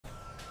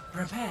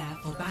Prepare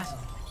for battle.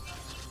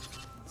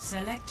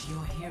 Select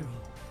your hero.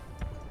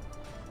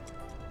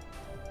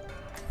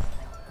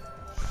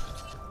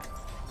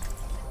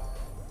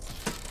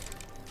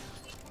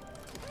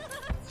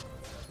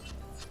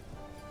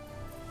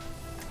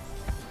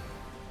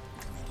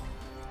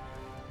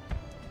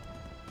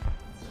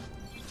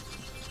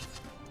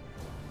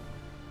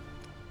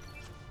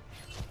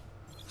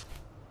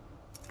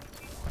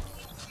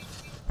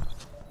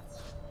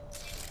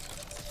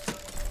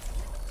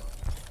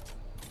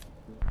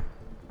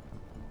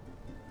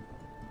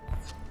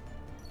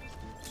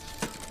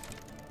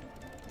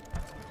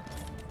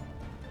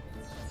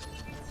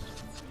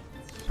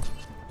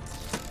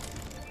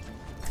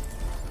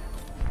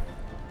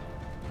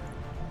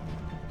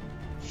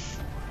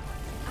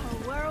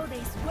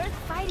 Is worth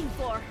fighting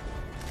for.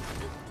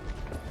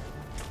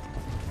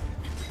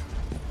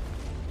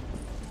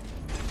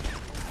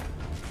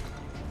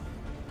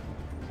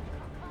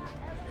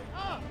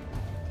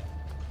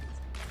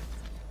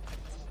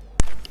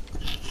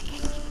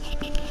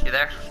 You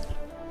there?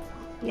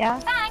 Yeah.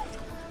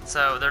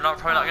 So they're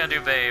probably not gonna do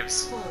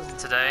babes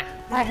today.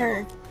 I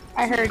heard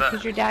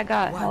because your dad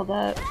got held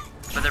up.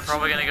 But they're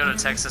probably gonna go to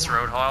Texas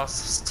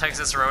Roadhouse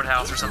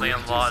or something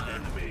in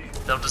Lawton.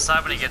 They'll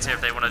decide when he gets here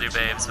if they want to do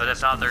babes, but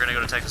if not, they're gonna go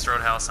to Texas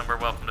Roadhouse, and we're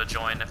welcome to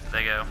join if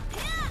they go.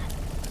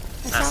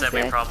 That said,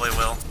 we probably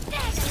will.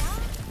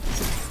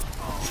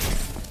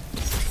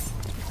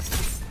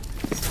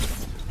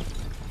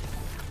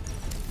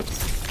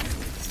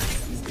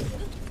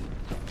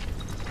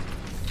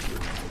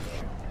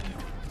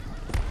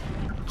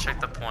 Check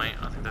the point.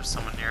 I think there's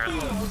someone near it.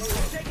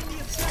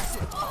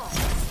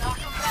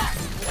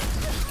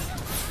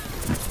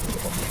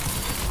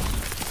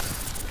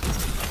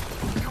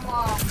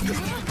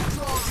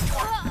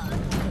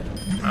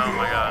 Oh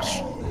my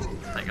gosh.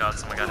 Thank God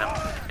someone got him.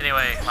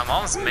 Anyway, my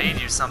mom's made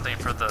you something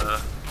for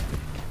the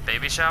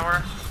baby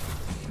shower.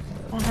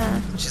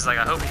 She's like,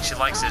 I hope she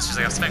likes it. She's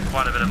like, I've spent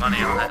quite a bit of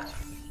money on it.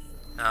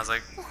 And I was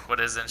like,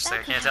 what is it? And she's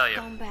like, I can't tell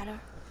you.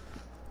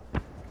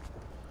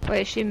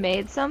 Wait, she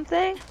made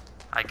something?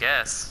 I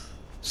guess.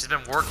 She's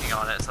been working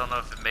on it, so I don't know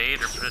if it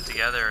made or put it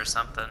together or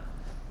something.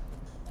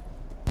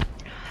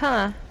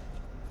 Huh.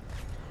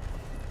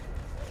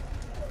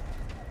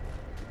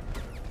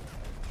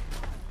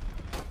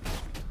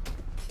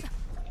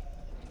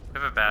 We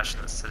have a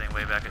Bastion that's sitting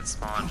way back at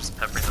spawn, just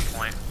peppering the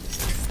point.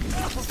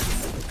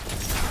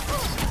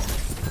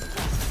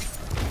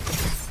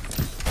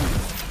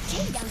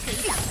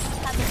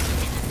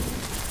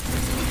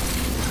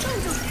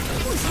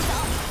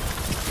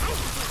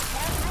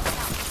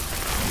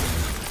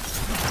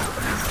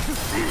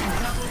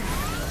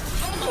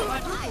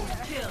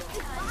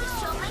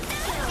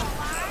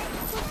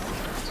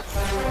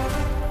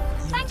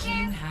 Your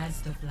team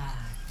has the flag.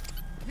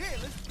 Yeah,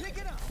 let's pick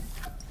it up.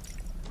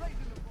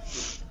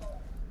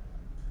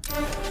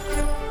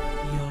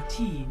 Your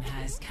team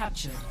has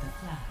captured the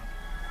flag.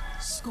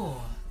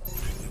 Score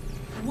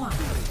 1-0.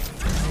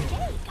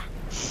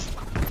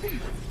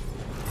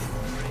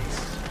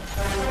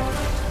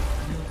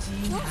 Your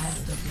team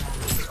has the flag.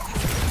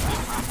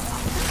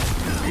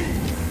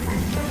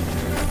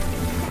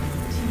 Your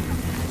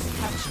team has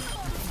captured the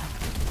flag.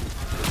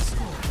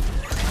 Score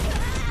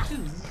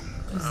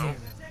 2-0.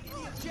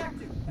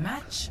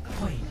 Match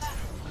point.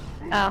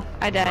 Oh,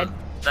 I died.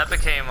 That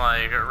became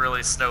like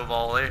really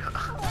snowbally.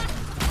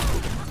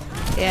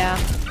 Yeah.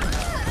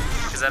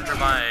 Because after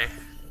my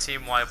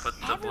team wipe with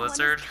the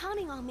blizzard,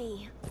 Counting on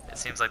me. it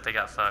seems like they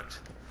got fucked.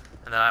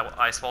 And then I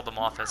ice-walled them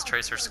off as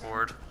Tracer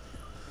scored.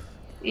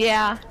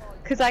 Yeah,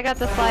 because I got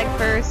the flag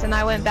first and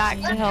I went back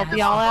to help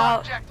y'all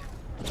out.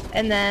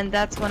 And then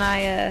that's when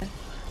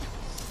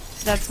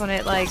that's when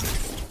it like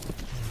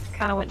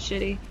kind of went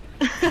shitty.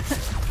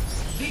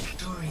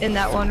 In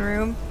that one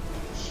room.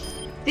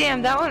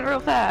 Damn, that went real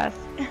fast.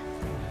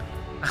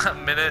 2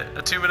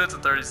 minutes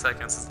and 30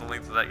 seconds is the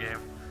length of that game.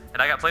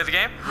 And I got to play the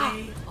game?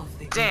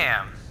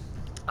 Damn.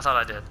 I thought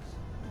I did.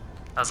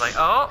 I was like,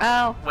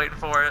 oh, waiting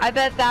for it. I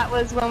bet that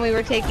was when we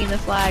were taking the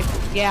flag.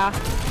 Yeah.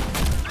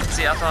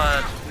 See, I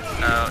thought,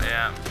 oh,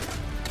 yeah.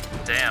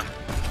 Damn.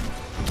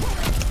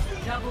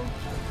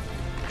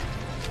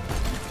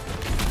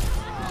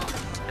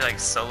 He like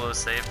solo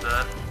saved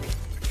that.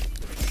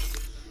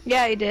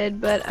 Yeah, he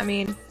did, but I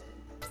mean,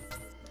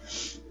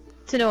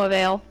 to no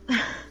avail.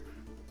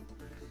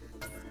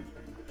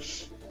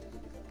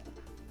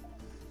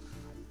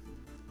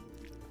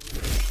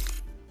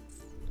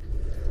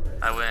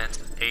 I went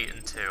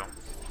 8-2.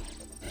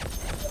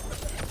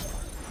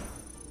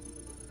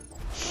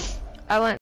 I went